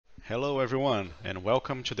Hello everyone, and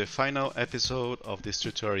welcome to the final episode of this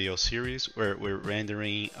tutorial series where we're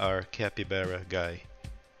rendering our capybara guy.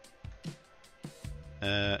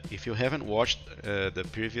 If you haven't watched the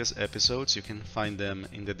previous episodes, you can find them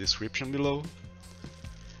in the description below.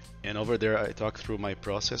 And over there I talk through my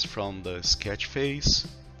process from the sketch phase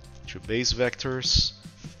to base vectors,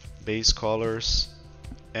 base colors,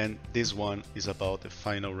 and this one is about the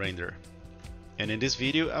final render. And in this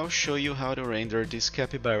video I'll show you how to render this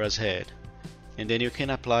capybara's head, and then you can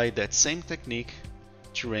apply that same technique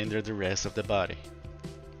to render the rest of the body.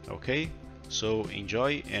 Okay, so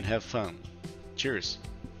enjoy and have fun. Cheers!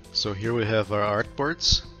 So here we have our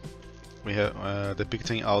artboards. We have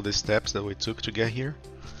depicting all the steps that we took to get here.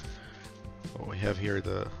 So we have here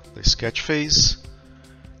the sketch phase,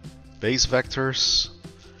 base vectors,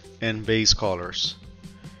 and base colors.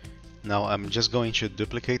 Now I'm just going to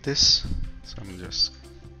duplicate this. So I'm just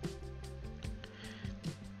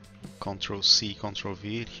Ctrl C, Ctrl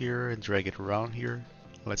V it here and drag it around here.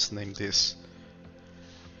 Let's name this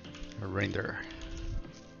render.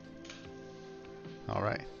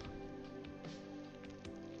 Alright.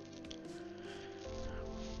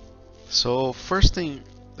 So first thing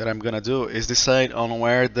that I'm gonna do is decide on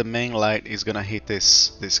where the main light is gonna hit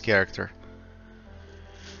this character.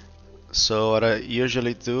 So what I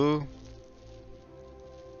usually do,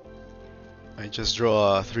 I just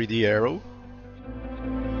draw a 3D arrow.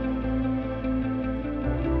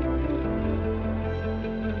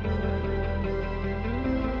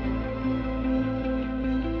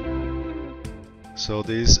 So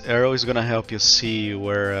this arrow is gonna help you see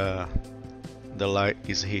where the light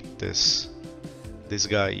is hit this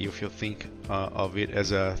guy. If you think of it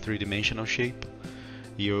as a three-dimensional shape,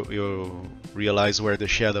 you realize where the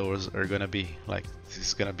shadows are gonna be. Like this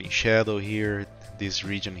is gonna be shadow here, this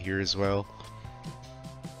region here as well.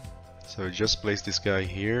 So just place this guy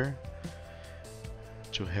here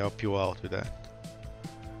to help you out with that.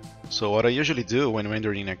 So what I usually do when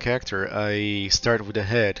rendering a character, I start with the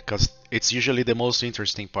head because it's usually the most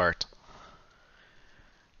interesting part.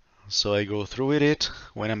 So I go through with it.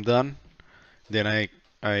 When I'm done, then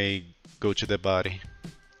I go to the body.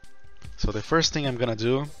 So the first thing I'm gonna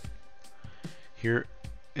do here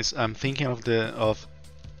is I'm thinking of the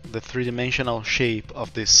three-dimensional shape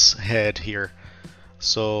of this head here.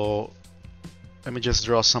 So let me just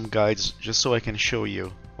draw some guides just so I can show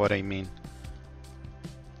you what I mean.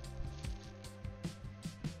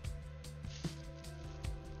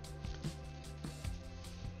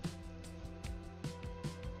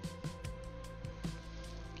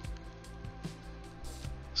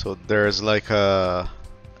 So there's like a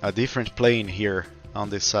different plane here on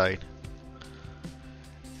this side.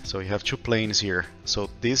 So you have two planes here. So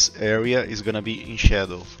this area is gonna be in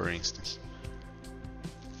shadow, for instance.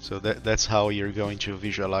 So that's how you're going to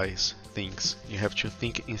visualize things. You have to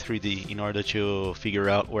think in 3D in order to figure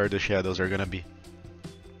out where the shadows are gonna be.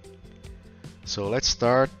 So let's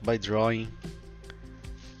start by drawing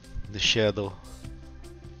the shadow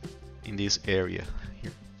in this area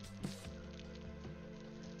here.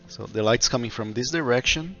 So the light's coming from this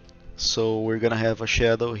direction, so we're gonna have a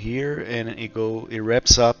shadow here, and it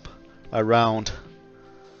wraps up around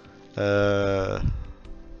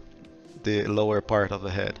the lower part of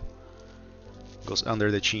the head, goes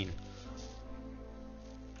under the chin.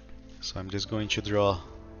 So I'm just going to draw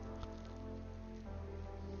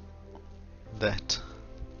that.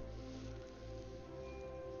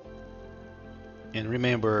 And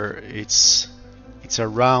remember, it's a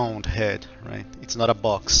round head, right? It's not a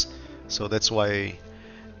box, so that's why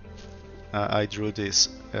I drew this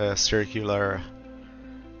this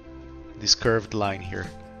curved line here.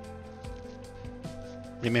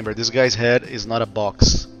 Remember, this guy's head is not a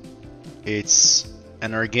box, it's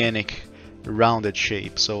an organic rounded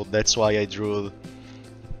shape, so that's why I drew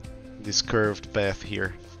this curved path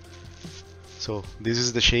here. So this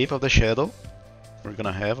is the shape of the shadow we're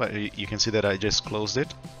gonna have. You can see that I just closed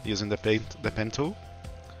it using the pen tool.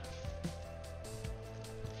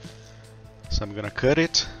 So I'm gonna cut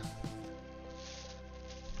it.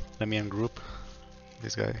 Let me ungroup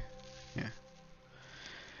this guy. Yeah.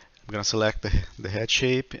 I'm gonna select the head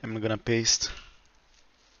shape. I'm gonna paste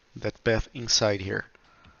that path inside here.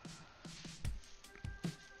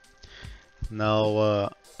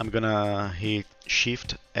 Now I'm gonna hit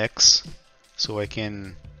Shift X so I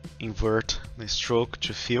can invert the stroke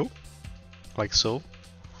to fill, like so.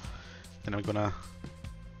 Then I'm gonna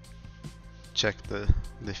check the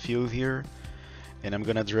fill here, and I'm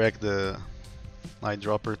gonna drag the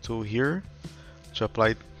eyedropper tool here to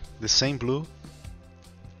apply the same blue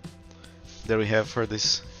that we have for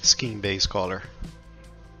this skin base color.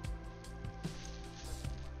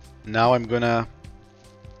 Now I'm gonna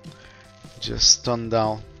just tone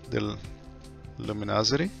down the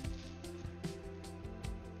luminosity,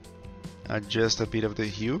 adjust a bit of the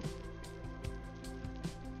hue,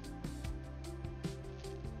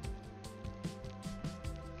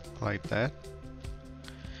 like that.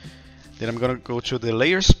 Then I'm gonna go to the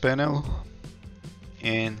layers panel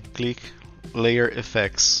and click layer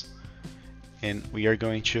effects, and we are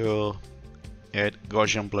going to add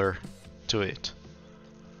Gaussian blur to it.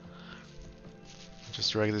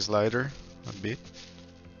 Just drag the slider a bit.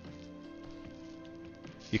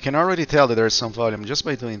 You can already tell that there's some volume just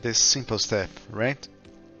by doing this simple step, right?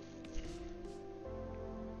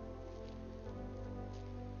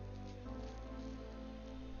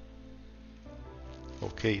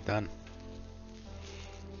 Okay, done.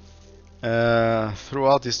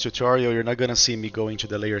 Throughout this tutorial, you're not gonna see me going to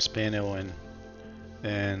the layers panel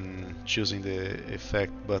and choosing the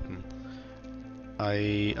effect button.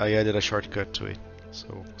 I added a shortcut to it.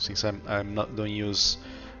 So since I'm not don't use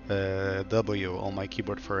W on my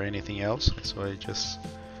keyboard for anything else, so I just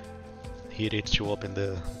hit it to open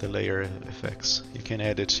the layer effects. You can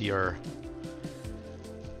edit your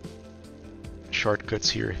shortcuts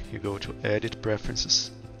here. You go to Edit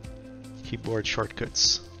Preferences, Keyboard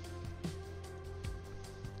Shortcuts.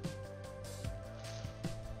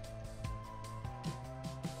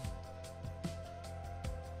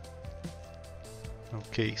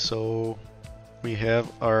 Okay, so we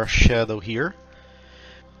have our shadow here.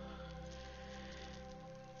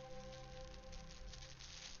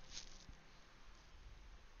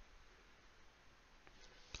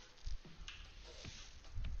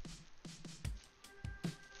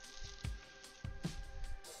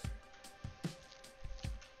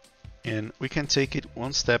 And we can take it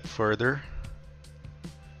one step further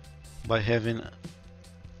by having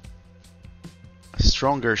a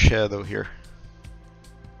stronger shadow here.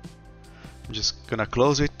 I'm just gonna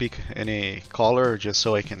close it, pick any color just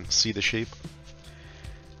so I can see the shape.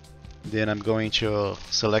 Then I'm going to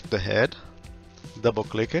select the head, double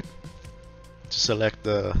click it to select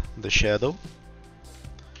the shadow,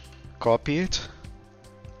 copy it,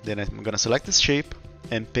 then I'm gonna select this shape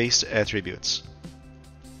and paste attributes.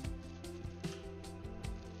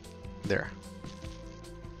 There.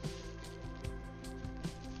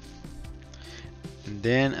 And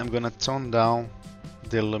then I'm gonna tone down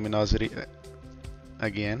the luminosity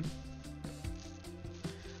again.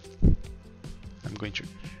 I'm going to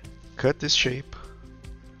cut this shape,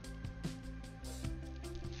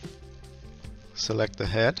 select the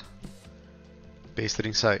head, paste it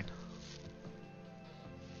inside.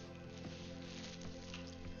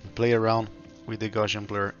 Play around with the Gaussian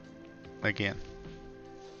blur again.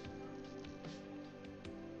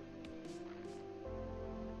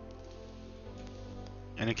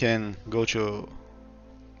 And you can go to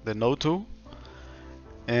the node tool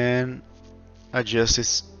and adjust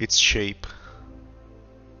its shape.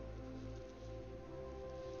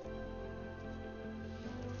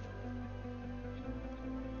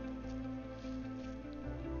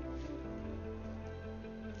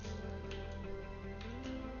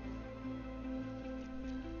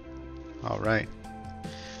 Alright.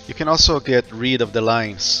 You can also get rid of the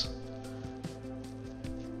lines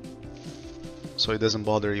so it doesn't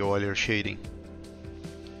bother you while you're shading.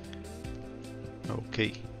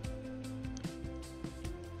 Okay.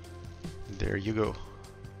 There you go.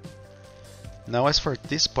 Now as for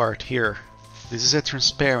this part here, this is a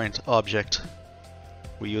transparent object.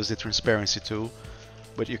 We use the transparency tool,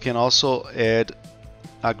 but you can also add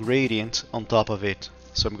a gradient on top of it.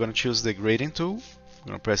 So I'm going to choose the gradient tool. I'm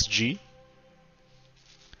going to press G.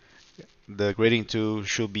 The gradient tool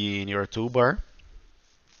should be in your toolbar.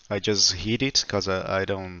 I just hit it because I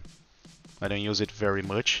don't use it very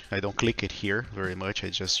much. I don't click it here very much. I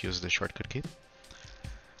just use the shortcut key.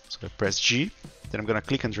 So I press G. Then I'm gonna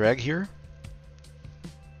click and drag here.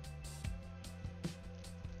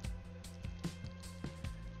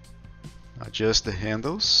 Adjust the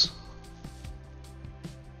handles.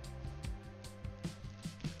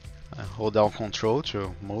 I hold down Control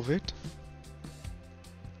to move it.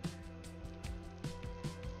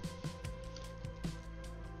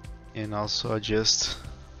 And also adjust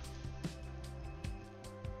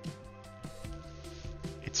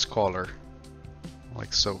its color,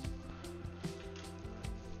 like so.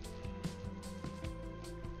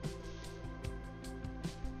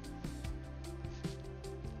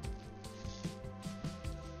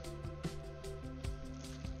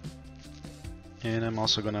 And I'm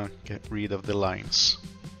also gonna get rid of the lines.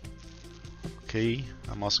 Okay,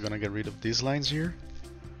 I'm also gonna get rid of these lines here.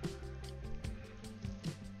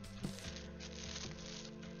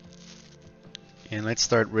 And let's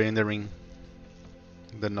start rendering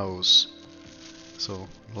the nose. So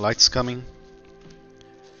light's coming.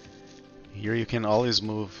 Here you can always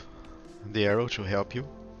move the arrow to help you.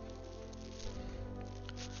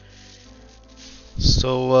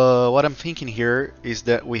 So what I'm thinking here is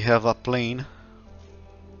that we have a plane.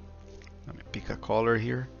 Let me pick a color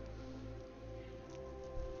here.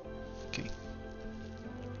 Okay.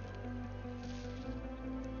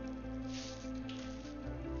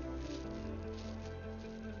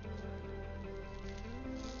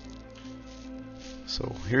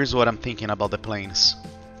 So here's what I'm thinking about the planes.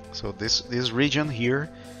 So this region here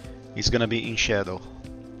is gonna be in shadow.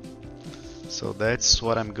 So that's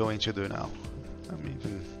what I'm going to do now. I'm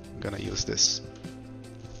even gonna use this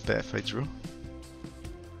path I drew.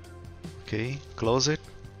 Okay, close it,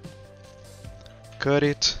 cut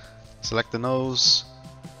it, select the nose,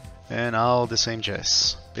 and all the same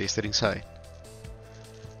jazz. Paste it inside.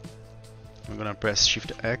 I'm gonna press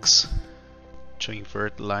Shift X to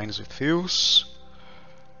invert lines with fills.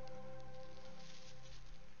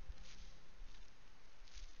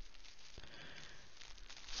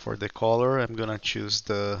 For the color, I'm gonna choose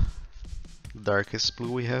the darkest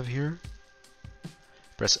blue we have here.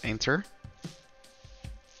 Press Enter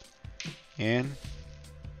and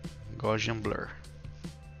Gaussian blur.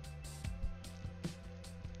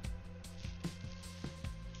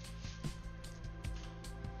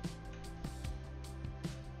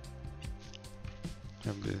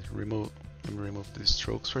 Let me remove the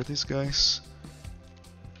strokes for these guys.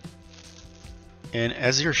 And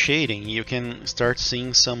as you're shading, you can start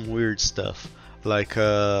seeing some weird stuff, like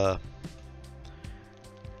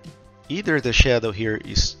either the shadow here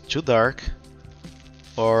is too dark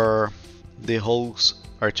or the holes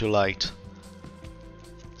are too light.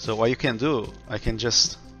 So what you can do, I can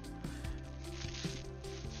just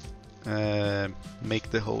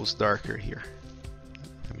make the holes darker here.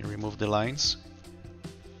 Let me remove the lines.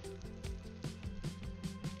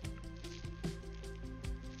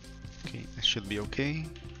 Okay, that should be okay.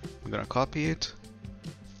 I'm gonna copy it.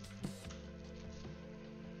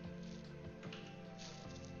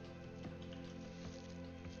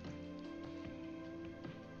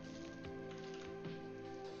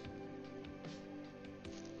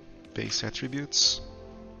 Paste attributes.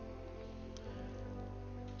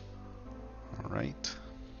 All right.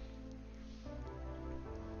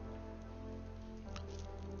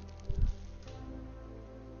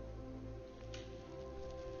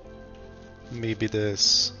 Maybe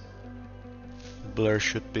this blur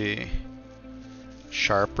should be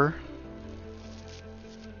sharper.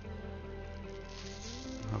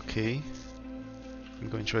 Okay. I'm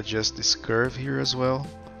going to adjust this curve here as well,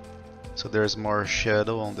 so there's more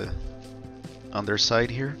shadow on the underside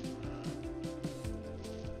here.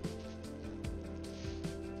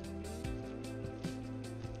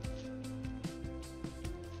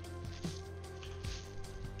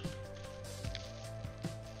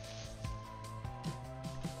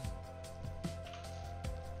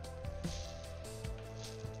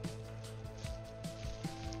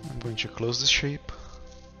 I'm going to close the shape.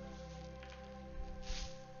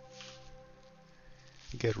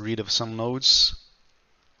 Get rid of some nodes.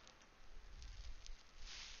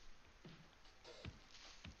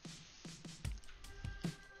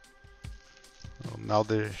 Now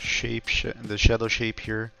the shape, the shadow shape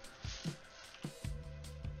here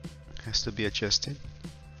has to be adjusted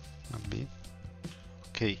a bit.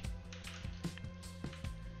 Okay.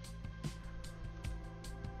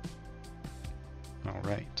 All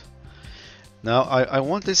right. Now I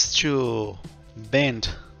want this to bend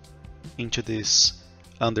into this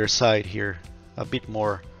underside here a bit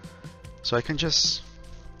more, so I can just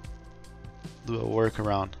do a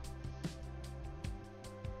workaround.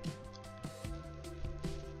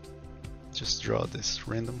 Just draw this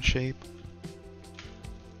random shape,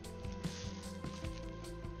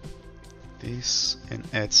 this, and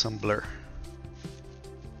add some blur.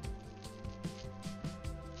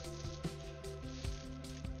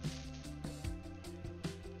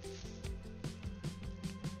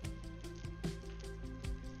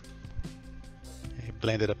 Okay,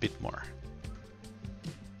 blend it a bit more.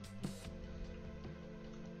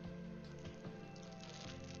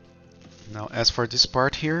 Now as for this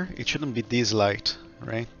part here, it shouldn't be this light,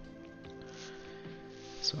 right?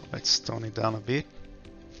 So let's tone it down a bit.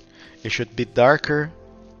 It should be darker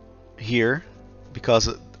here because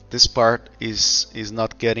this part is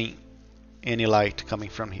not getting any light coming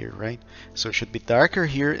from here, right? So it should be darker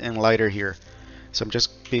here and lighter here. So I'm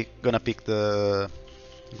just gonna pick the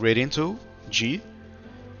gradient tool, G,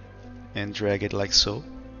 and drag it like so.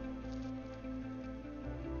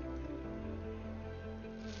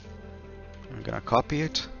 I'm gonna copy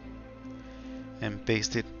it and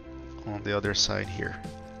paste it on the other side here.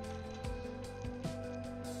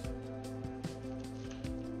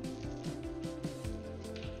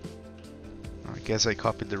 I guess I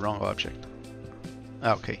copied the wrong object.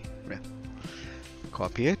 Okay, yeah.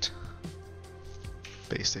 Copy it,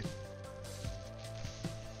 paste it.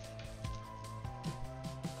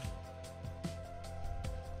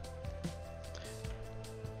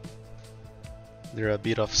 They're a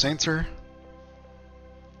bit off center.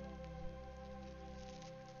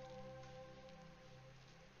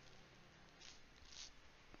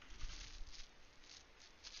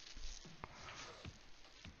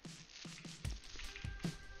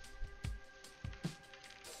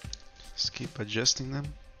 Just keep adjusting them.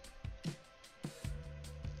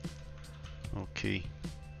 Okay.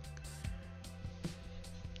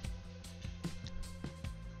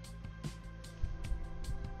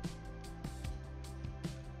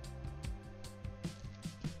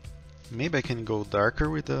 Maybe I can go darker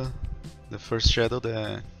with the first shadow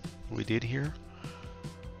that we did here.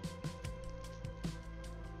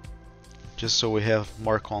 Just so we have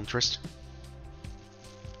more contrast.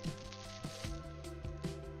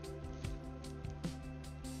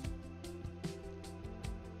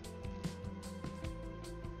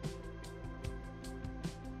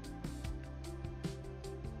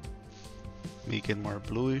 Make it more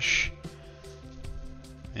bluish.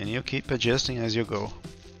 And you keep adjusting as you go.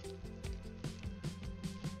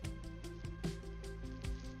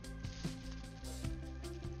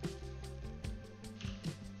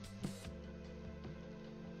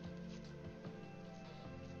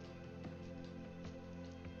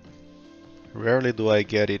 Rarely do I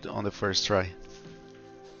get it on the first try.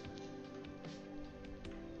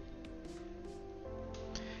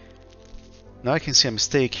 Now I can see a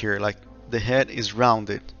mistake here, like the head is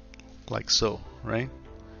rounded, like so, right?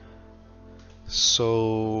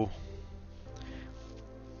 So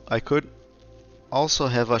I could also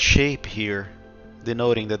have a shape here,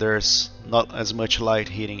 denoting that there's not as much light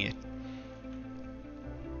hitting it.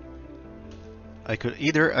 I could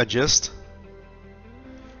either adjust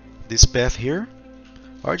this path here,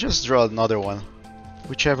 or just draw another one,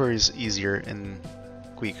 whichever is easier and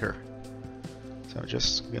quicker. So I'm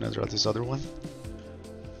just gonna draw this other one.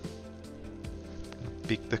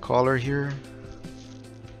 Pick the color here,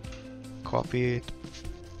 copy it,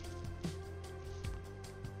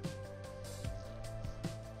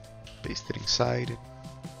 paste it inside,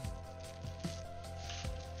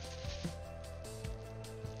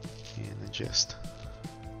 and adjust.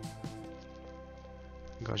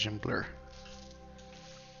 Gaussian blur.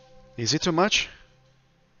 Is it too much?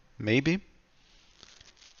 Maybe.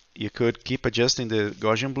 You could keep adjusting the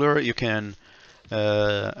Gaussian blur. You can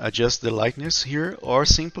adjust the lightness here, or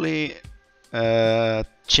simply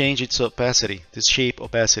change its opacity, this shape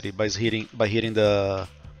opacity, by hitting the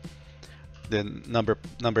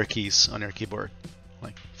number keys on your keyboard,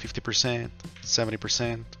 like 50%,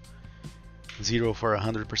 70%, 0 for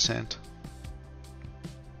 100%.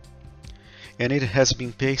 And it has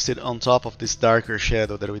been pasted on top of this darker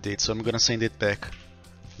shadow that we did, so I'm gonna send it back.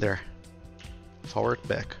 There. Forward,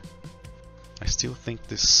 back. I still think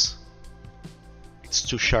it's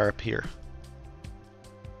too sharp here.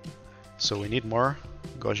 So we need more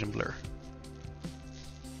Gaussian blur.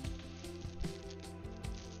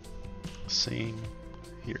 Same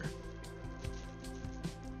here.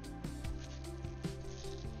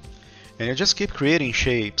 And you just keep creating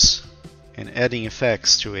shapes and adding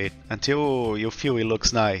effects to it until you feel it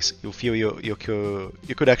looks nice. You feel you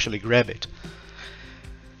could actually grab it.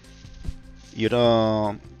 You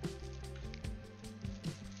don't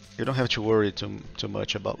have to worry too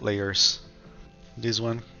much about layers. This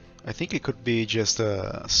one, I think it could be just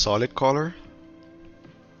a solid color.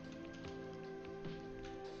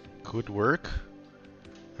 Could work.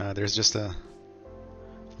 There's just a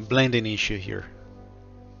blending issue here.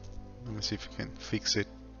 Let me see if I can fix it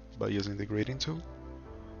by using the grading tool.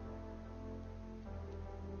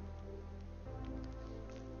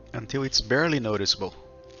 Until it's barely noticeable.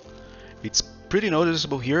 It's pretty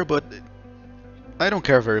noticeable here, but I don't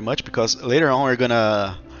care very much, because later on we're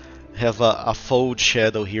gonna have a fold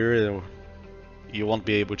shadow here. You won't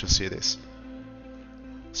be able to see this,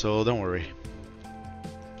 so don't worry.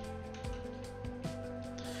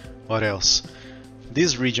 What else?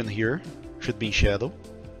 This region here should be in shadow.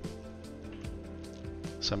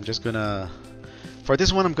 So I'm just gonna, for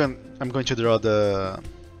this one, I'm going to draw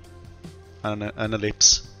an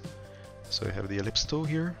ellipse. So I have the ellipse tool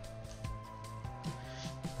here.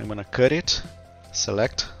 I'm gonna cut it,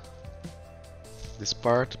 select this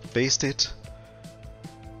part, paste it,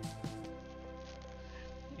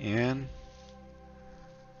 and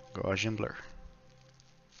Gaussian blur.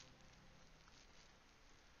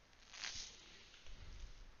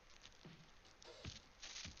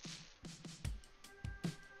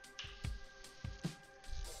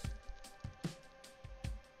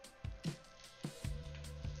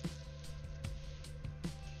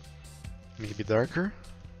 Maybe darker.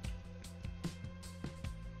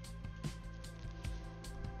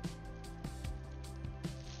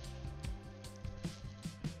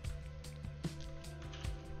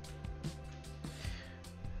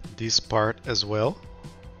 This part as well.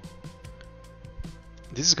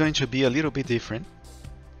 This is going to be a little bit different.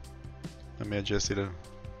 Let me adjust it a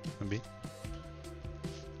bit.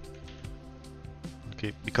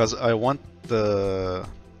 Okay, because I want the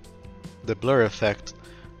blur effect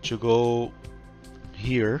to go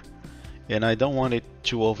here, and I don't want it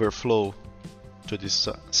to overflow to this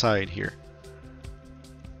side here.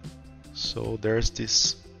 So there's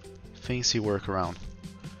this fancy workaround.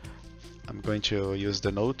 I'm going to use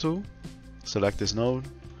the node tool, select this node,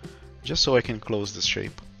 just so I can close this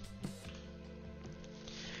shape.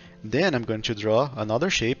 Then I'm going to draw another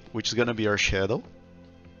shape, which is going to be our shadow.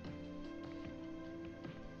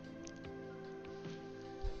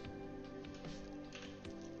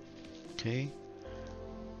 Okay,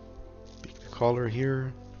 pick the color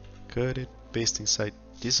here, cut it, paste inside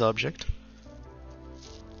this object,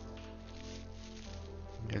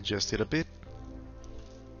 adjust it a bit.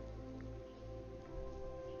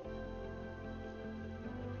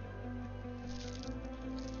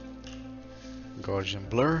 Gaussian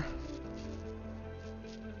blur.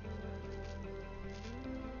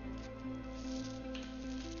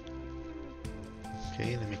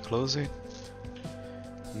 Okay, let me close it.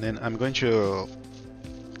 And then I'm going to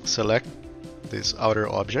select this outer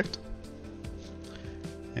object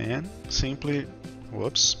and simply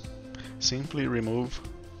remove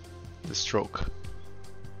the stroke.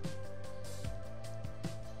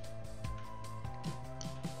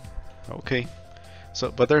 Okay, so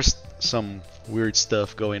but there's some weird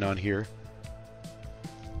stuff going on here.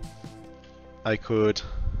 I could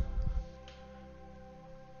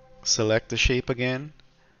select the shape again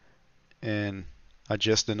and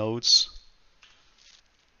adjust the nodes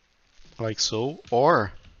like so,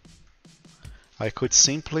 or I could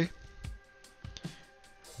simply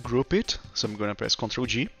group it. So I'm going to press Ctrl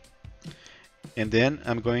G, and then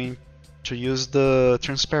I'm going to use the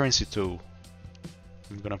transparency tool.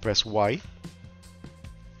 I'm going to press Y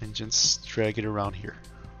and just drag it around here.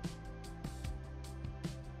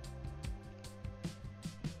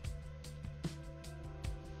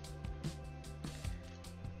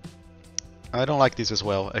 I don't like this as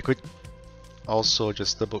well. I could also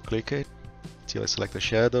just double click it until I select the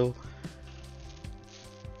shadow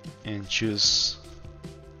and choose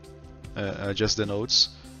adjust the nodes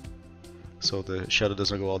so the shadow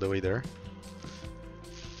doesn't go all the way there.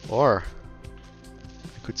 Or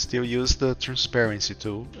I could still use the transparency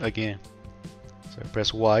tool again. So I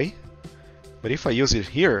press Y, but if I use it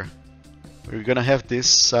here, we're gonna have this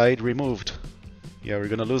side removed. Yeah, we're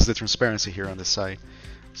gonna lose the transparency here on this side.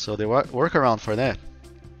 So the workaround for that: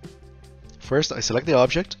 first I select the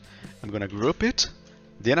object, I'm gonna group it,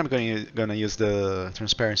 then I'm gonna use the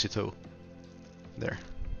transparency tool. There.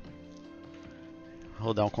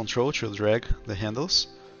 Hold down Ctrl to drag the handles.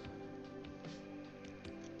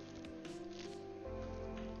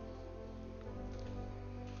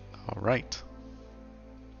 Alright.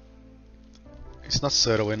 It's not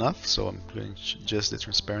subtle enough, so I'm going to adjust the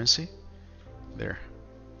transparency. There.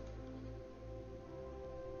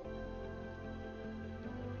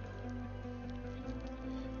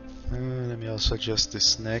 Let me also adjust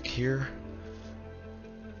this neck here.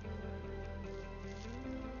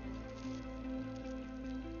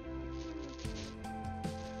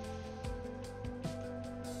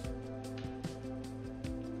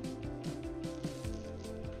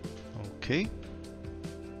 Okay.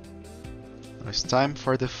 Now it's time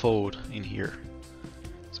for the fold in here.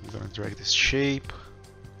 So I'm gonna drag this shape,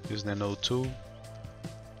 use the node tool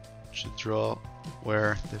to draw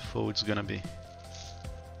where the fold's gonna be.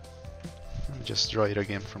 Just draw it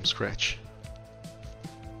again from scratch.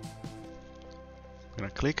 I'm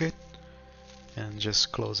gonna click it and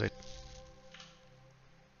just close it.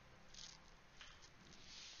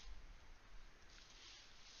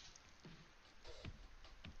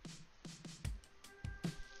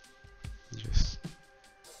 Just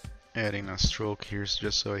adding a stroke here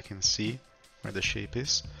just so I can see where the shape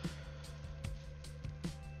is.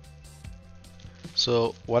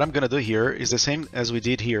 So what I'm gonna do here is the same as we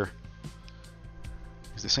did here.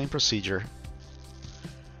 The same procedure.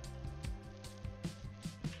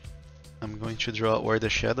 I'm going to draw where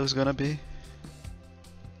the shadow is gonna be.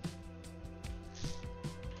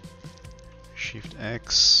 Shift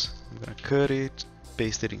X. I'm gonna cut it,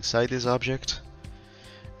 paste it inside this object.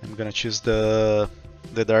 I'm gonna choose the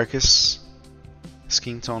darkest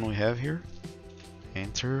skin tone we have here.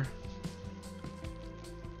 Enter.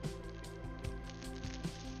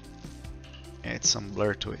 Add some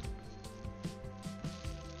blur to it.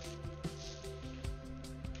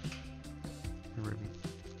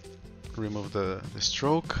 Remove the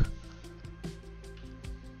stroke.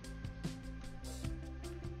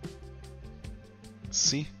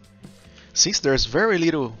 See? Since there's very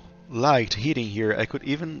little light hitting here, I could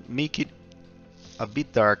even make it a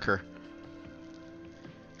bit darker.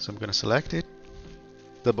 So I'm gonna select it,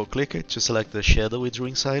 double click it to select the shadow we drew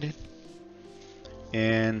inside it,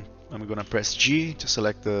 and I'm gonna press G to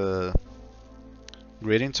select the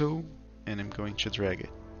gradient tool, and I'm going to drag it.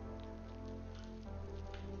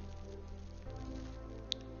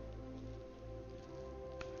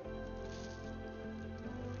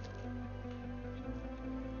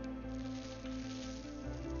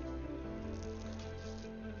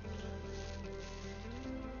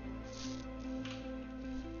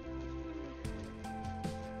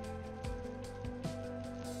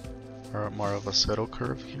 Or more of a subtle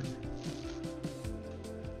curve here.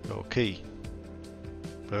 Okay,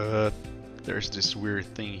 but there's this weird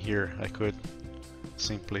thing here. I could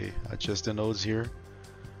simply adjust the nodes here,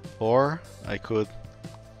 or I could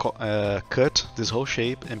cut this whole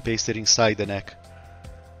shape and paste it inside the neck.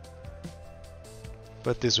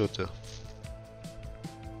 But this will do.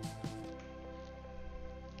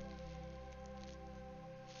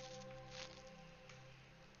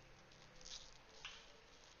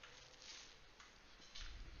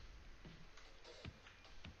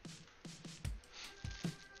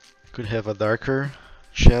 Could have a darker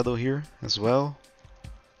shadow here as well.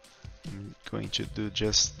 I'm going to do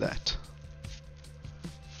just that.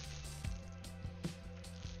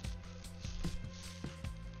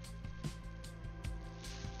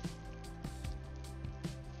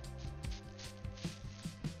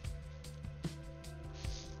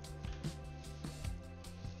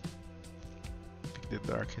 Pick the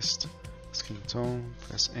darkest skin tone,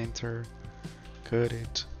 press enter, cut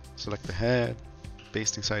it, select the head,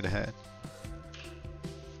 paste inside the head,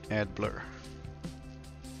 add blur.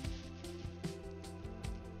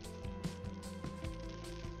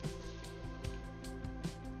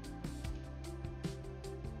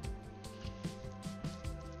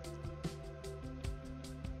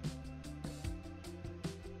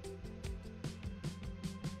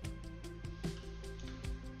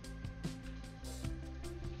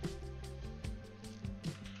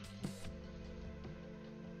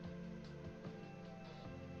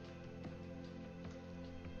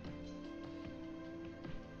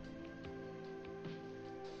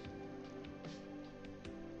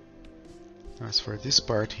 As for this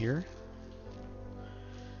part here,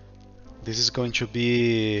 this is going to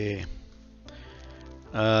be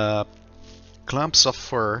clumps of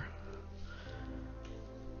fur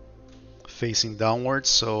facing downwards,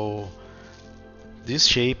 so this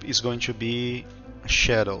shape is going to be a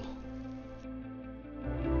shadow.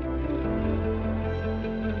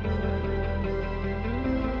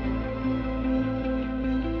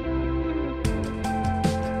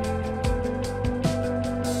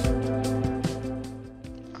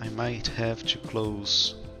 Might have to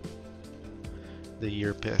close the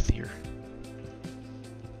ear path here.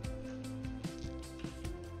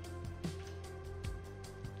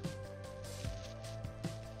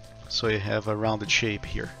 So you have a rounded shape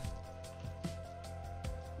here.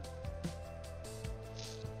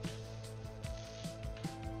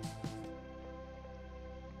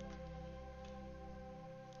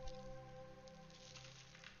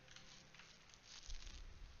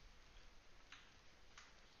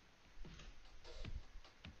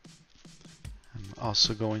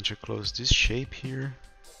 Also going to close this shape here.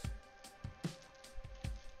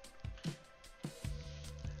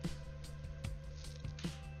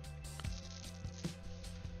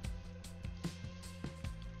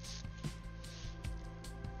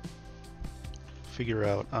 Figure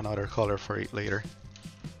out another color for it later.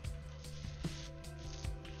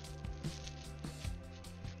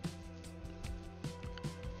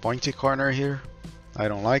 Pointy corner here, I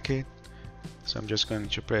don't like it, so I'm just going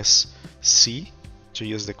to press C to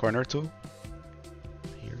use the corner tool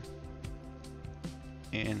here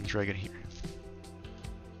and drag it here.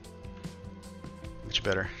 Much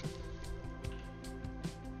better.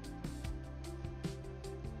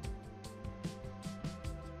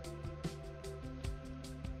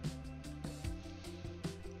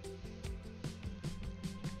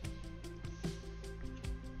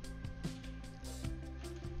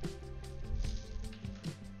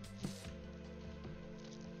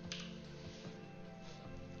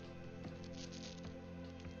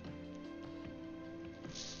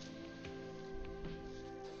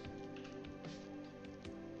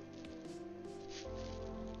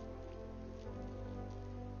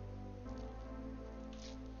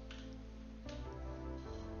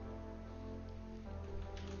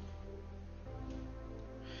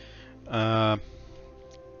 Uh,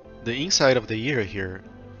 the inside of the ear here,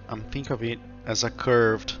 I'm thinking of it as a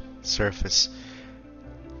curved surface.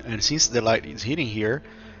 And since the light is hitting here,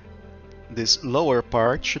 this lower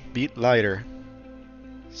part should be lighter.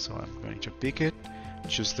 So I'm going to pick it,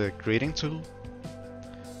 choose the grading tool,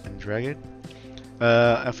 and drag it.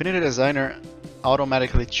 Affinity Designer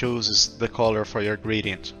automatically chooses the color for your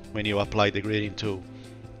gradient when you apply the grading tool.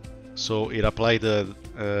 So it applied the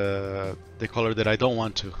color that I don't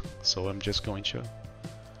want to. So I'm just going to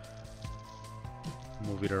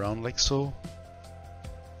move it around like so.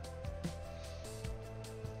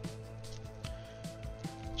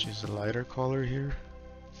 Choose a lighter color here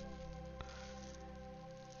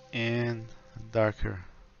and darker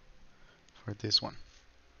for this one.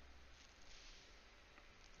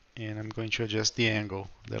 And I'm going to adjust the angle.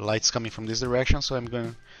 The light's coming from this direction, so I'm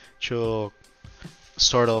going to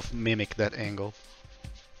sort of mimic that angle.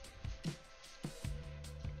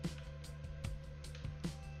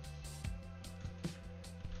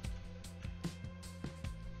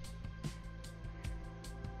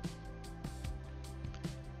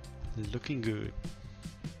 Looking good.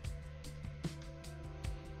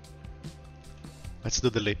 Let's do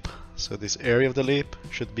the lip. So this area of the lip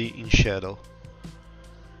should be in shadow.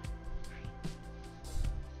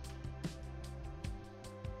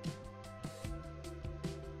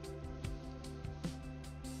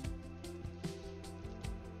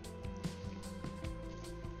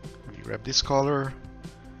 Let me grab this color,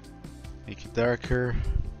 make it darker,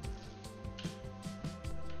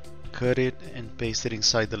 cut it and paste it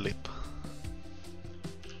inside the lip.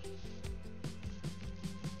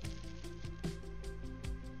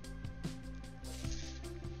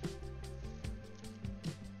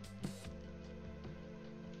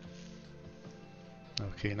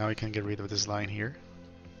 Okay, now we can get rid of this line here.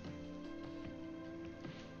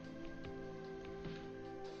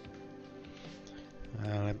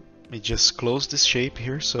 Let me just close this shape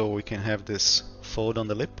here so we can have this fold on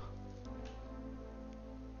the lip.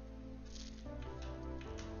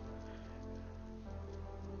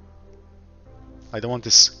 I don't want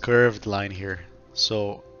this curved line here,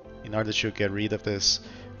 so in order to get rid of this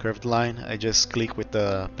curved line, I just click with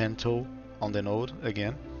the pen tool on the node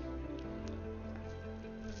again.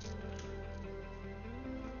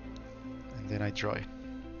 And then I draw it.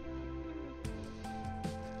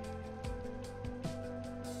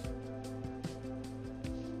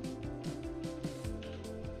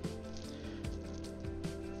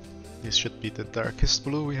 This should be the darkest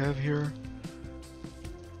blue we have here.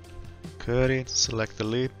 Cut it, select the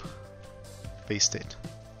lip, paste it,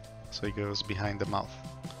 so it goes behind the mouth.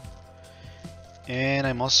 And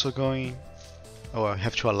I'm also going, oh, I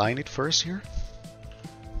have to align it first here.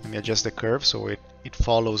 Let me adjust the curve so it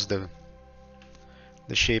follows the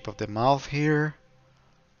shape of the mouth here.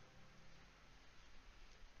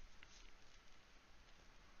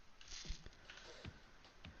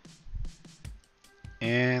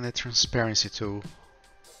 And the transparency tool.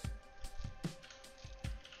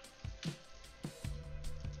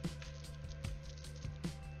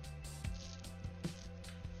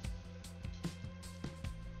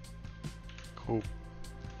 Cool.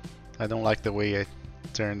 I don't like the way it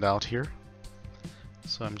turned out here,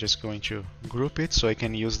 so I'm just going to group it so I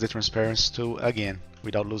can use the transparency tool again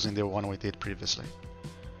without losing the one we did previously.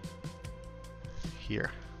 Here.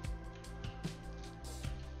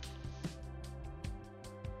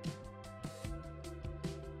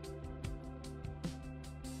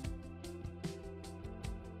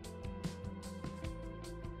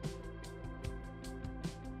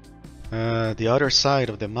 The other side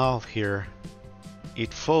of the mouth here,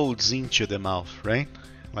 it folds into the mouth, right?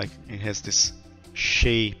 Like it has this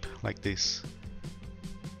shape like this.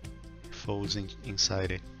 It folds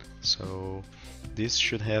inside it. So this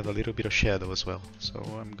should have a little bit of shadow as well. So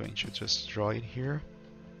I'm going to just draw it here.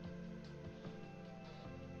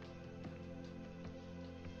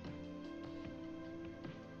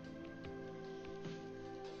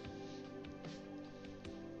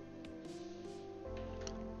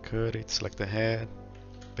 Cut it, select the head,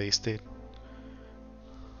 paste it,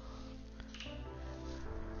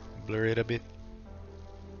 blur it a bit.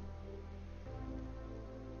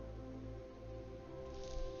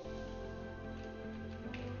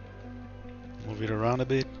 Move it around a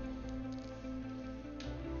bit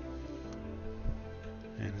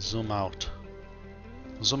and zoom out.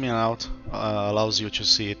 Zooming out allows you to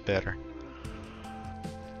see it better.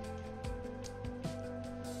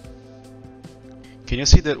 Can you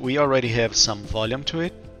see that we already have some volume to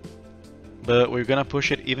it, but we're gonna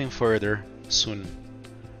push it even further soon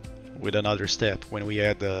with another step when we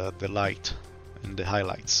add the light and the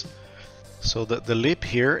highlights. So the lip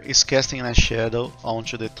here is casting a shadow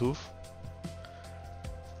onto the tooth,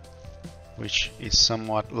 which is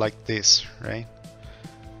somewhat like this, right?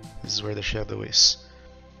 This is where the shadow is.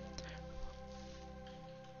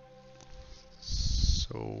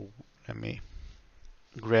 So let me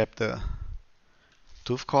grab the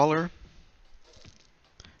tooth color.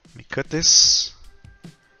 Let me cut this,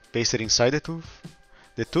 paste it inside the tooth.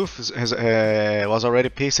 The tooth was already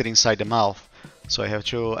pasted inside the mouth, so I have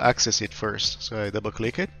to access it first. So I double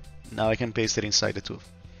click it. Now I can paste it inside the tooth.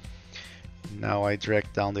 Now I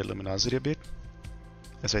drag down the luminosity a bit.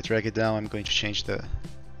 As I drag it down, I'm going to change the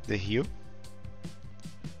hue.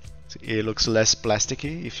 It looks less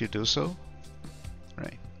plasticky if you do so.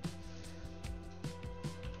 Right.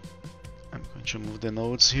 I'm going to move the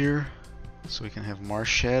nodes here so we can have more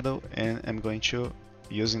shadow, and I'm going to,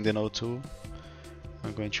 using the node tool,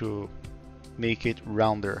 I'm going to make it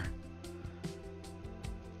rounder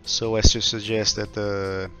so as to suggest that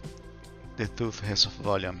the tooth has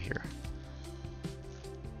volume here.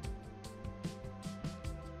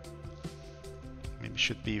 Maybe it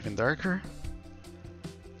should be even darker,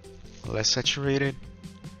 less saturated,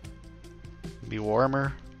 be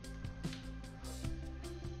warmer.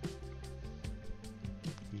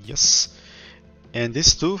 Yes. And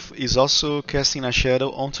this tooth is also casting a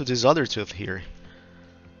shadow onto this other tooth here.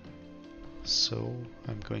 So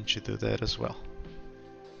I'm going to do that as well.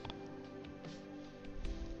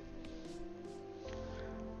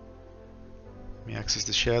 Let me access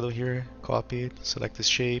the shadow here, copy it, select this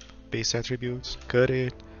shape, paste attributes, cut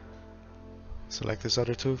it, select this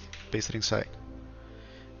other tooth, paste it inside.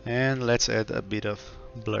 And let's add a bit of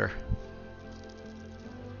blur.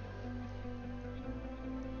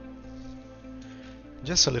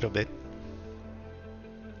 Just a little bit.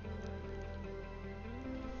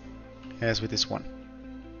 As with this one.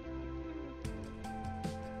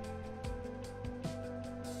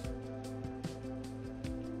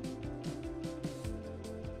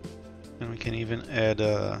 And we can even add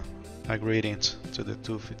a gradient to the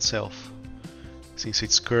tooth itself. Since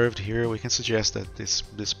it's curved here, we can suggest that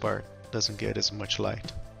this part doesn't get as much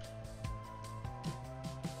light.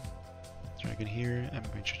 Drag it here. I'm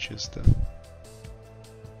going to choose the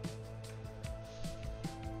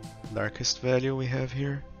darkest value we have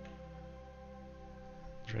here.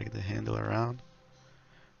 Drag the handle around.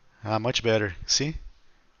 Much better. See?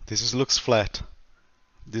 This looks flat.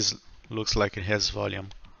 This looks like it has volume.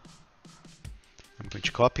 I'm going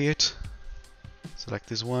to copy it. Select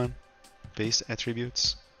this one. Paste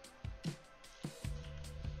attributes.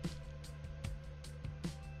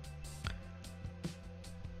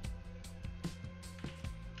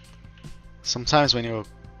 Sometimes when you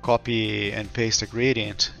copy and paste a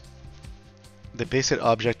gradient, the pasted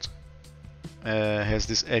object has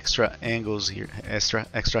these extra angles here,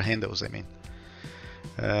 extra handles, I mean.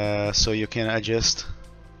 So you can adjust,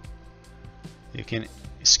 you can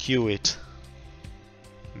skew it.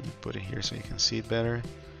 Let me put it here so you can see it better.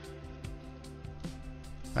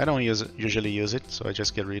 I don't usually use it, so I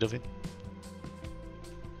just get rid of it.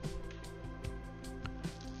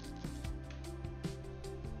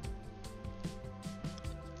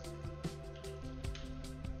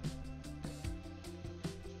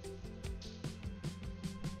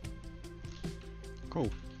 Cool.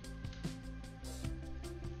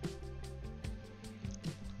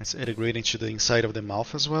 Let's add a gradient to the inside of the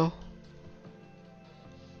mouth as well.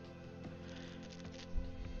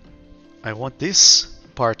 I want this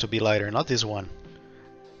part to be lighter, not this one.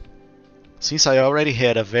 Since I already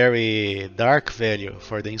had a very dark value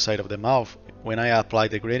for the inside of the mouth, when I apply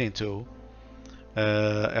the gradient tool,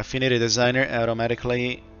 Affinity Designer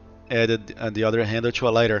automatically added the other handle to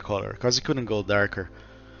a lighter color, because it couldn't go darker.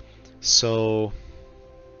 So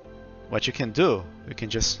what you can do, you can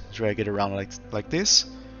just drag it around like this,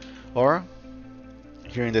 or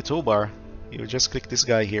here in the toolbar, you just click this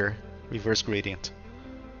guy here, reverse gradient.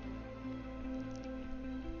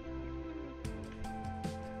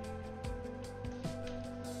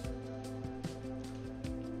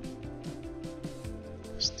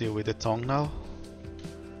 Still with the tongue now.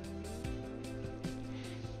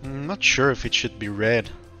 I'm not sure if it should be red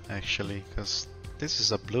actually, because this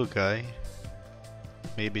is a blue guy.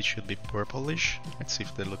 Maybe it should be purplish. Let's see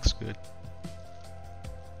if that looks good.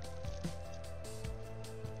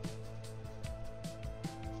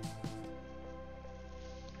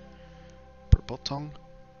 Purple tongue.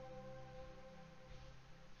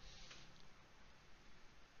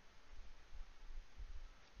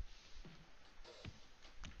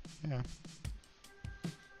 Yeah.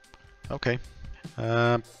 Okay.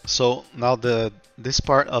 So now this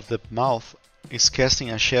part of the mouth is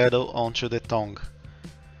casting a shadow onto the tongue.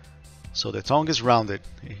 So the tongue is rounded.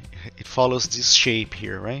 It follows this shape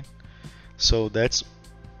here, right? So that's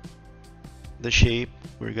the shape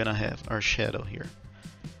we're gonna have our shadow here.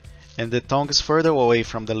 And the tongue is further away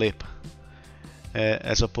from the lip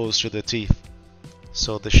as opposed to the teeth.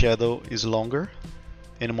 So the shadow is longer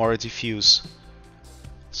and more diffuse.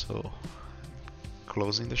 So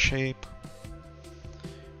closing the shape,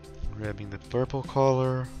 grabbing the purple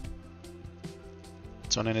color,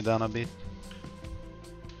 toning it down a bit.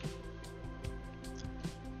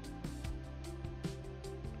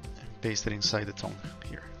 And paste it inside the tongue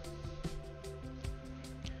here.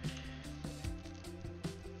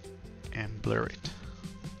 And blur it.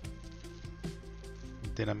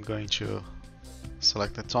 Then I'm going to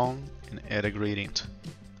select the tongue and add a gradient.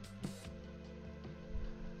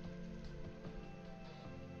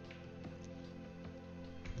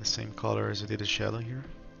 The same color as I did the shadow here.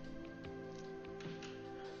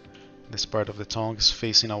 This part of the tongue is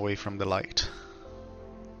facing away from the light.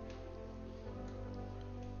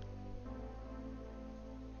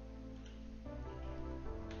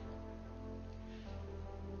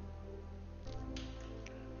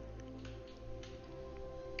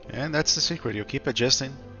 And that's the secret, you keep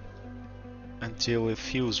adjusting until it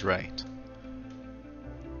feels right.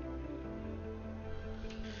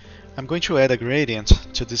 I'm going to add a gradient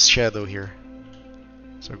to this shadow here.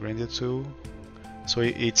 So gradient 2. So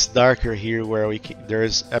it's darker here where there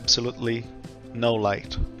is absolutely no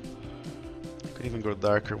light. You can even go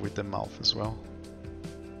darker with the mouth as well.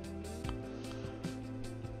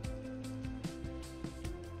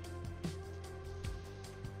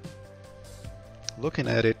 Looking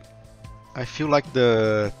at it, I feel like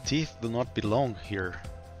the teeth do not belong here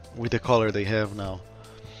with the color they have now.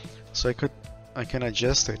 So I can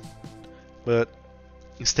adjust it, but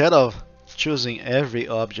instead of choosing every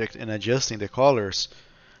object and adjusting the colors,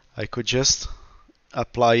 I could just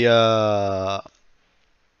apply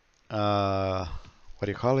what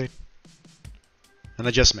do you call it? An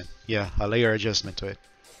adjustment. Yeah, a layer adjustment to it.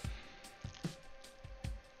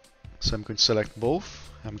 So I'm going to select both.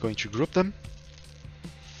 I'm going to group them.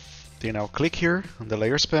 Then I'll click here on the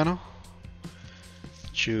layers panel,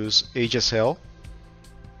 choose HSL,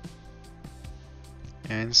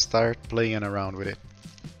 and start playing around with it.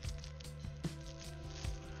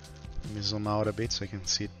 Let me zoom out a bit so I can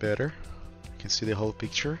see it better. I can see the whole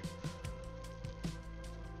picture.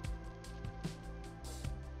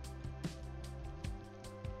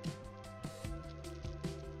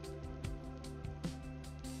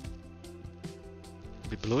 A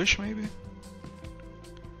bit bluish maybe?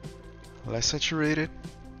 Less saturated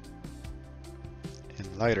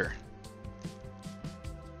and lighter.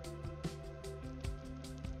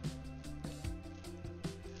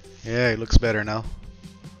 Yeah, it looks better now.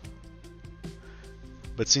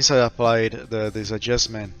 But since I applied this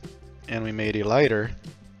adjustment and we made it lighter,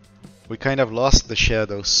 we kind of lost the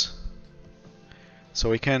shadows. So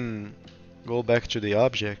we can go back to the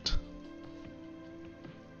object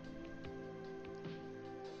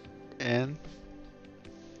and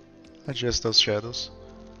adjust those shadows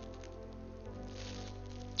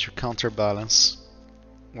to counterbalance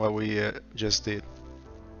what we just did.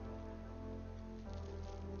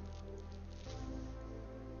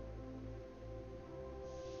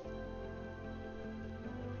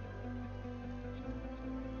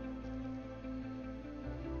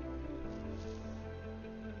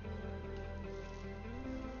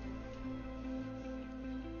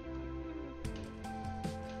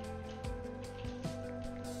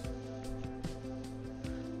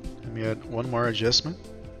 Let me add one more adjustment,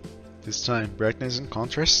 this time brightness and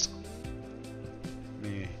contrast.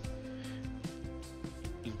 Let me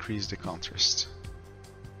increase the contrast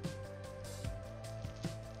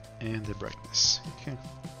and the brightness. You can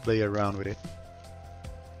play around with it.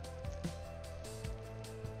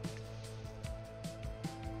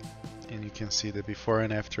 And you can see the before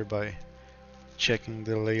and after by checking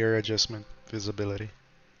the layer adjustment visibility.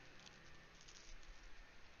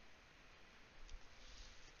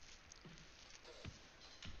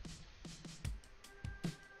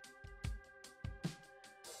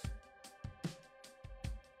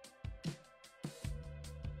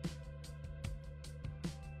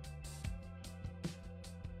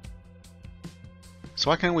 So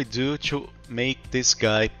what can we do to make this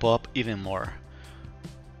guy pop even more?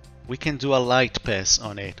 We can do a light pass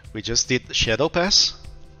on it. We just did shadow pass.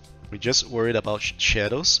 We just worried about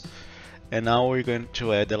shadows. And now we're going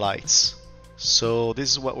to add the lights. So this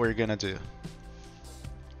is what we're gonna do.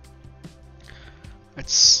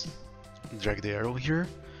 Let's drag the arrow here.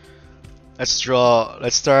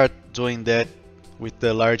 Let's start doing that with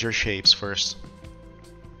the larger shapes first.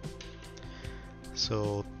 So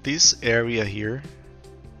So this area here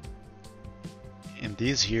and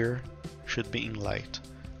this here should be in light.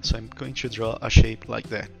 So I'm going to draw a shape like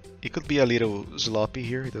that. It could be a little sloppy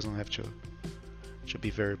here, it doesn't have to be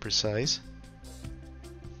very precise.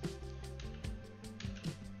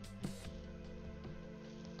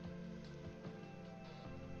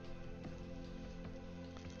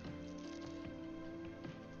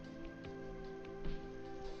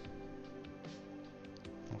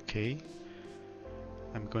 Okay,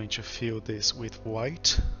 I'm going to fill this with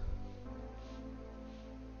white.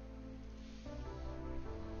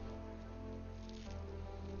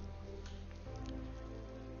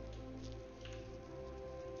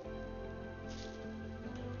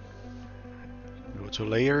 Go to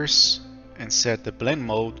layers and set the blend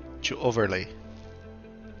mode to overlay.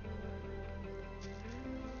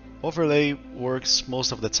 Overlay works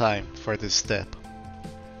most of the time for this step.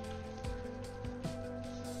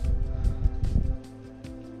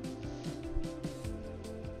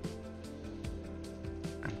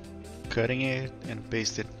 Cutting it and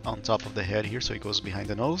paste it on top of the head here so it goes behind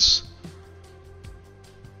the nose.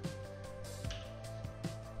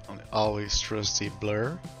 Always trust the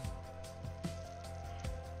blur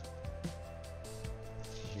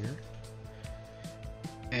here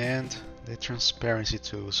and the transparency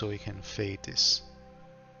too, so we can fade this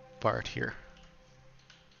part here.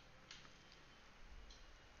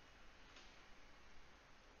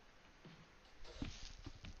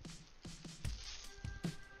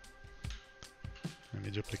 Let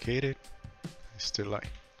me duplicate it. It's still light.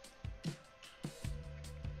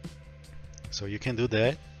 So you can do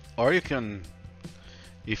that, or you can,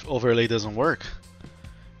 if overlay doesn't work,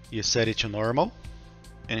 you set it to normal,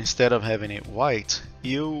 and instead of having it white,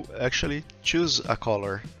 you actually choose a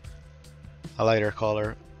color, a lighter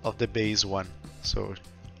color of the base one. So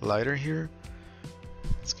lighter here,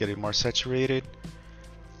 let's get it more saturated,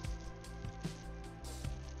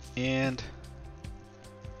 and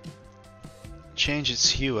change its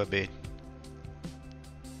hue a bit.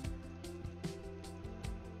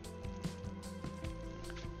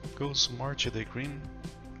 Goes more to the green.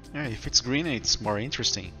 Yeah, if it's green, it's more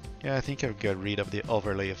interesting. Yeah, I think I've got rid of the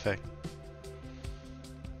overlay effect.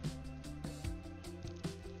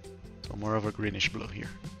 So more of a greenish blue here.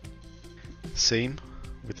 Same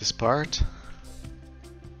with this part.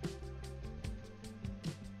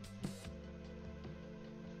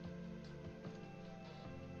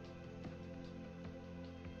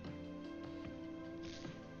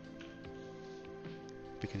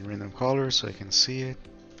 Picking random colors so I can see it.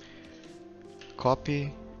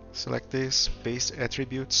 Copy, select this, paste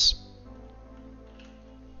attributes.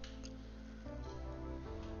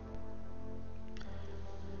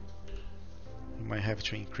 You might have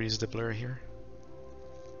to increase the blur here.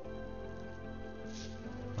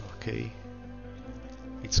 Okay,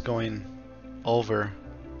 it's going over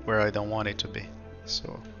where I don't want it to be.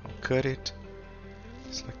 So I'll cut it,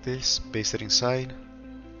 select this, paste it inside.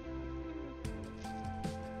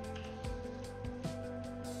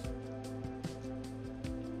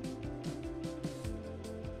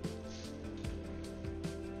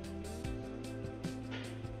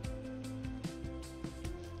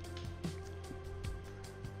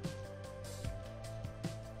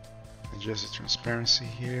 Adjust the transparency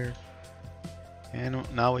here, and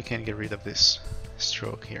now we can get rid of this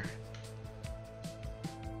stroke here.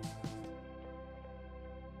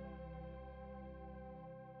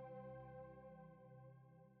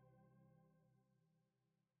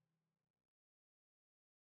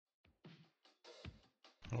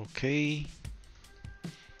 Okay,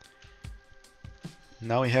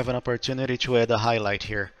 now we have an opportunity to add a highlight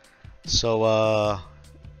here. So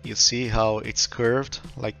you see how it's curved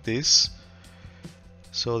like this.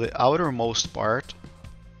 So the outermost part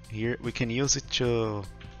here, we can use it to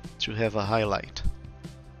have a highlight.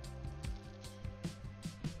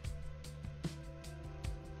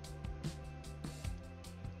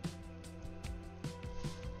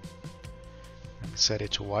 And set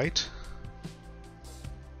it to white.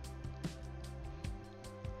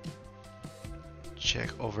 Check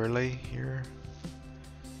overlay here.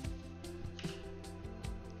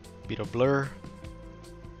 Bit of blur.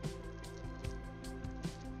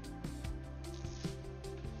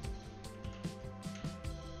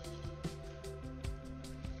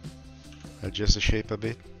 Adjust the shape a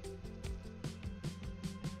bit.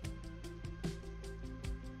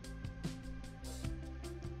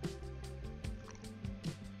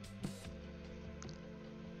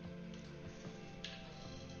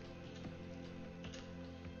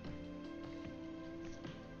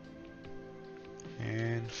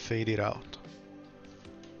 And fade it out.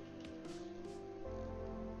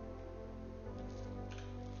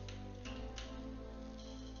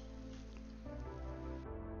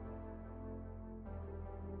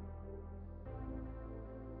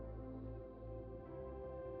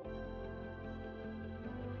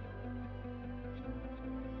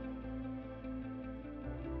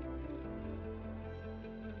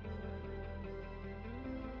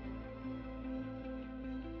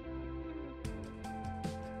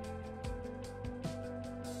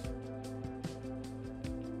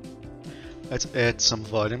 Let's add some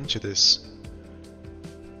volume to this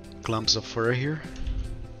clumps of fur here.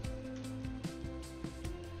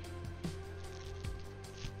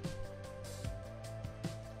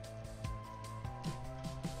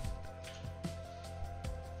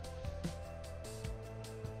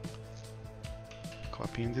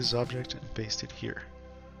 Copying this object and paste it here.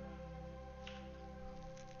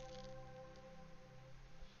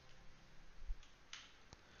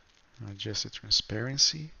 Adjust the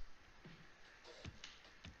transparency.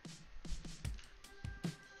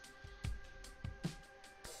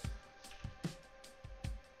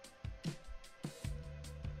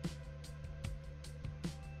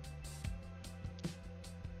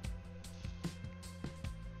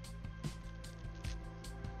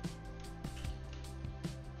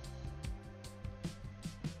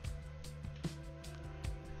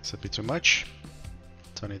 It's a bit too much.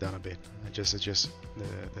 Tone it down a bit. I just adjust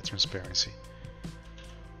the transparency.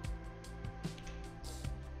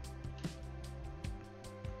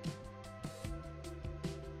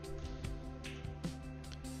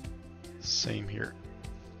 Same here.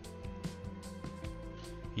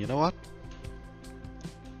 You know what?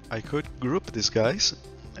 I could group these guys.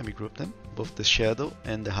 Let me group them, both the shadow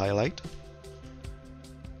and the highlight.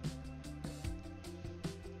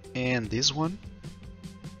 And this one.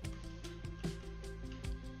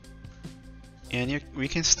 And we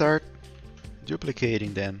can start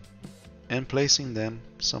duplicating them and placing them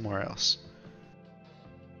somewhere else.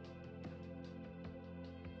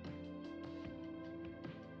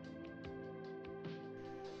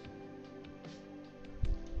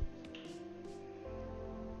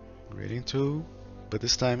 Grading tool, but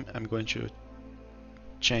this time I'm going to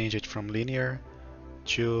change it from linear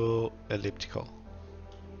to elliptical.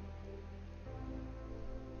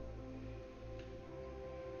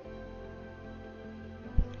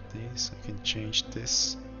 I can change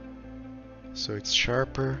this so it's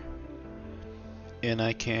sharper, and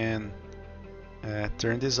I can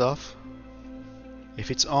turn this off. If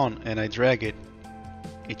it's on and I drag it,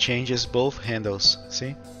 it changes both handles,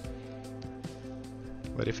 see?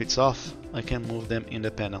 But if it's off, I can move them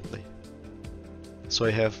independently, so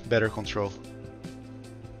I have better control.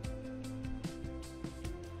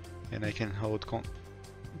 And I can hold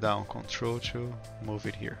down Control to move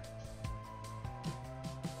it here.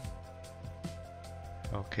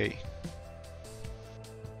 Okay.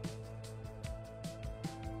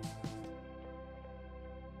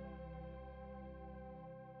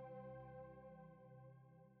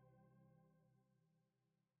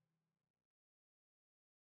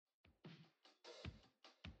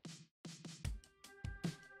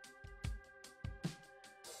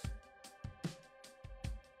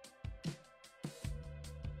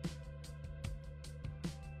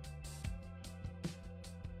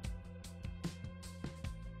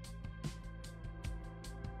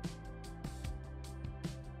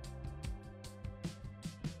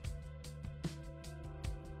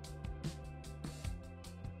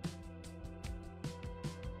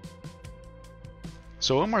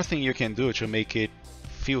 So one more thing you can do to make it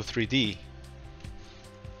feel 3D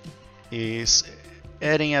is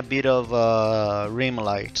adding a bit of rim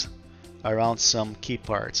light around some key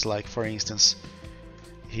parts, like for instance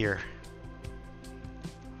here.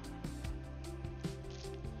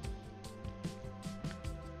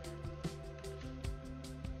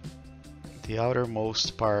 The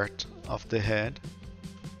outermost part of the head.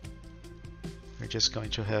 We're just going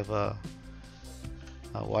to have a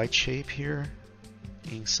white shape here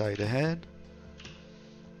inside the head.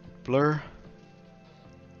 Blur.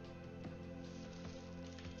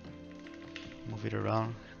 Move it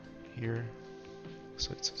around here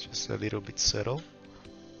so it's just a little bit subtle.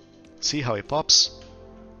 See how it pops?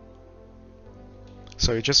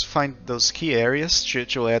 So you just find those key areas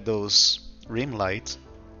to add those rim light,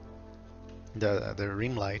 the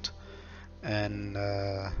rim light, and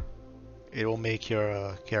it will make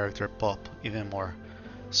your character pop even more.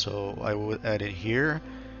 So I would add it here,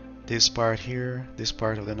 this part here, this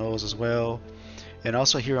part of the nose as well, and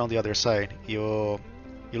also here on the other side. You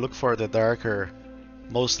look for the darker,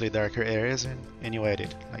 mostly darker areas, and you add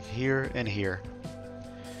it, like here and here.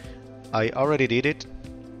 I already did it.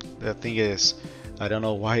 The thing is, I don't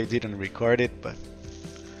know why I didn't record it, but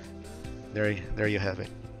there you have it.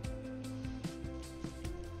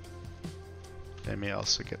 Let me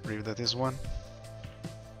also get rid of this one,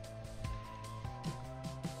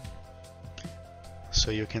 so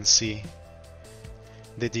you can see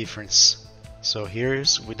the difference. So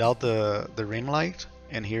here's without the rim light,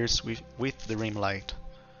 and here's with the rim light.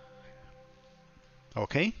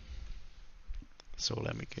 Okay, so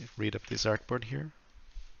let me get rid of this artboard here.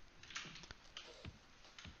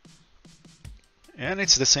 And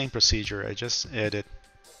it's the same procedure. I just added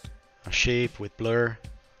a shape with blur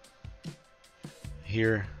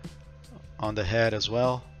here on the head as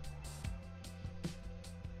well.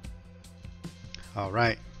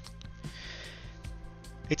 Alright.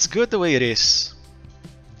 It's good the way it is,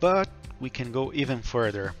 but we can go even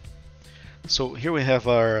further. So here we have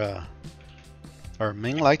our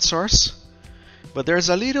main light source, but there's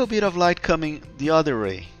a little bit of light coming the other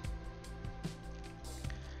way.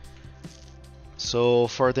 So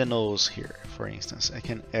for the nose here, for instance, I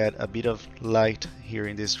can add a bit of light here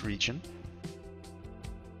in this region.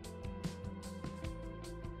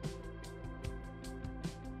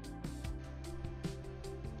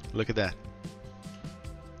 Look at that.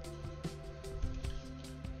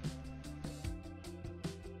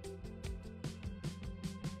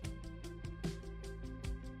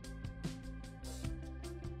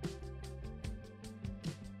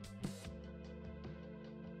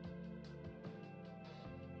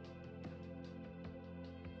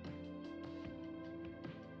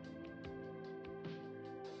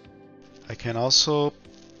 I can also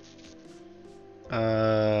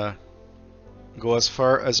go as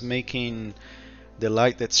far as making the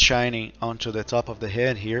light that's shining onto the top of the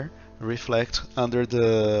head here reflect under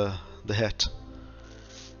the hat.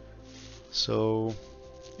 So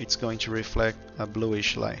it's going to reflect a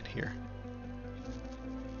bluish light here.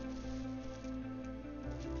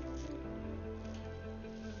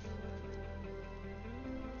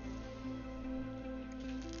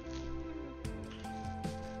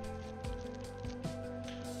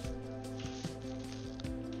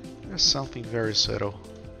 There's something very subtle,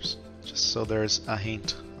 just so there's a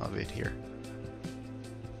hint of it here.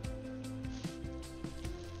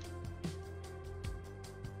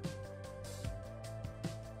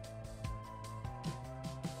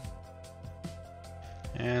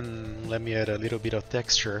 And let me add a little bit of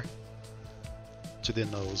texture to the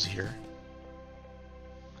nose here.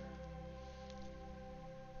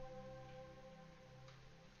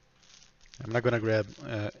 I'm not gonna grab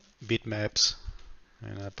bitmaps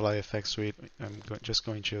and apply effects to it. I'm just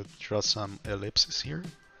going to draw some ellipses here.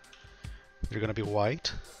 They're gonna be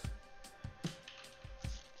white.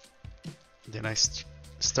 Then I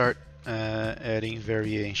start adding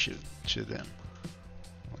variation to them,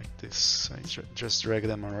 like this. I just drag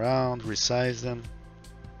them around, resize them,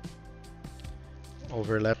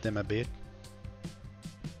 overlap them a bit.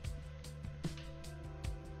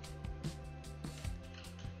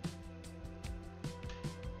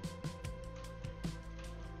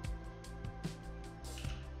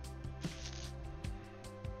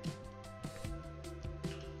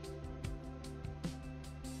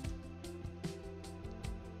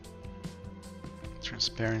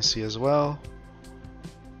 Transparency as well.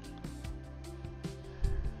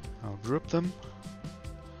 I'll group them,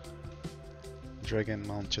 drag them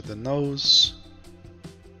onto the nose,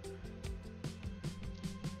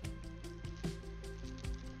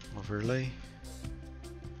 overlay,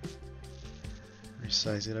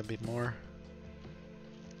 resize it a bit more.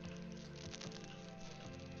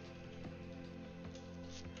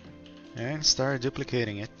 And start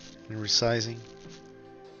duplicating it and resizing,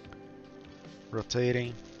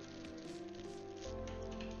 rotating.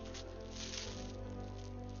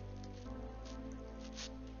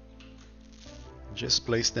 Just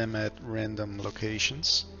place them at random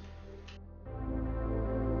locations.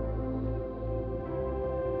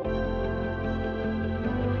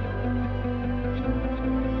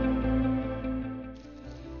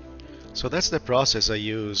 So that's the process I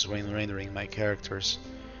use when rendering my characters.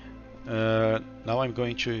 Now I'm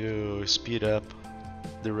going to speed up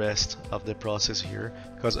the rest of the process here,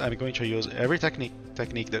 because I'm going to use every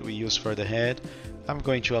technique that we use for the head. I'm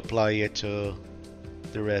going to apply it to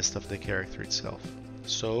the rest of the character itself.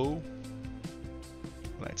 So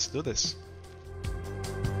let's do this.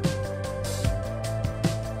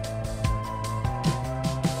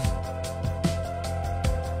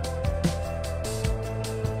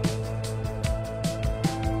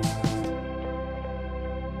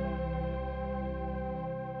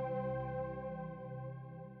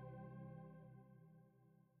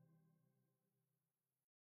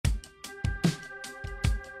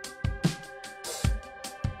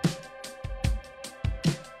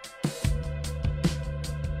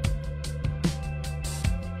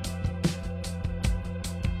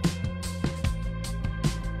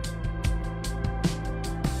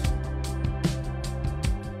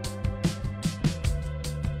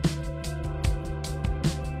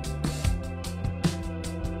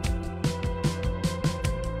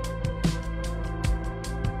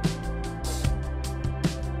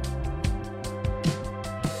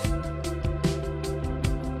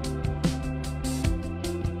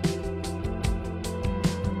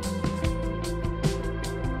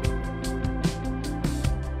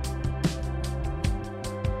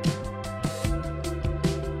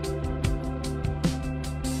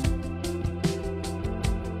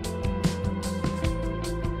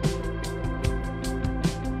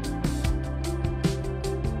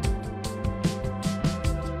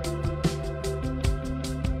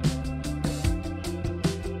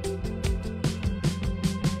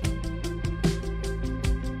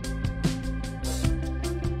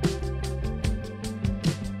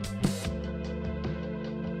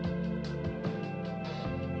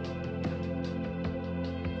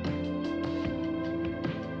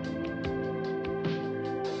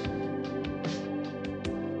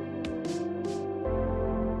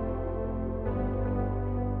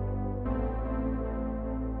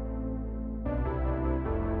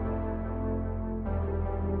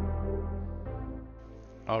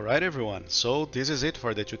 Alright everyone, so this is it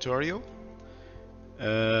for the tutorial.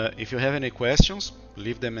 If you have any questions,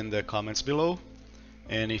 leave them in the comments below.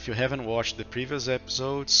 And if you haven't watched the previous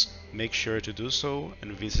episodes, make sure to do so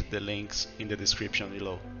and visit the links in the description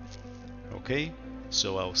below. Okay,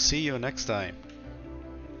 so I'll see you next time.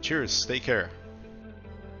 Cheers, take care.